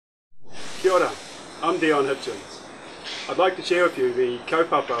Kia ora, I'm Dion Hitchens. I'd like to share with you the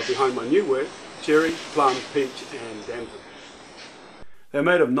kaupapa behind my new work, Cherry, Plum, Peach and Damson. They're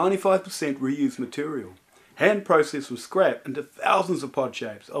made of 95% reused material, hand processed from scrap into thousands of pod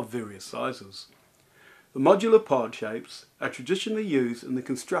shapes of various sizes. The modular pod shapes are traditionally used in the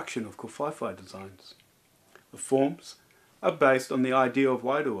construction of kawhaiwhai designs. The forms are based on the idea of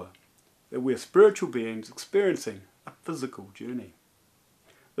wairua, that we're spiritual beings experiencing a physical journey.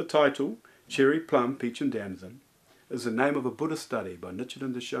 The title, Cherry, Plum, Peach and Damson, is the name of a Buddhist study by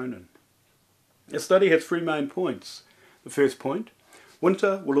Nichiren Daishonin. The study has three main points. The first point,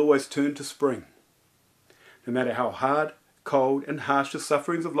 winter will always turn to spring. No matter how hard, cold and harsh the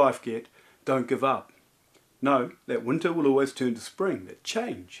sufferings of life get, don't give up. Know that winter will always turn to spring, that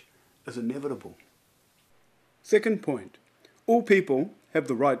change is inevitable. Second point, all people have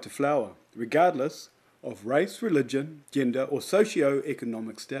the right to flower, regardless of race, religion, gender or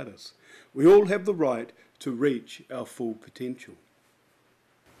socio-economic status. We all have the right to reach our full potential.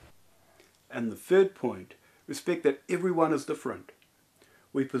 And the third point, respect that everyone is different.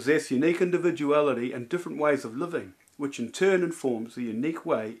 We possess unique individuality and different ways of living, which in turn informs the unique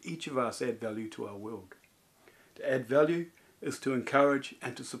way each of us add value to our world. To add value is to encourage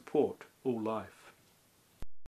and to support all life.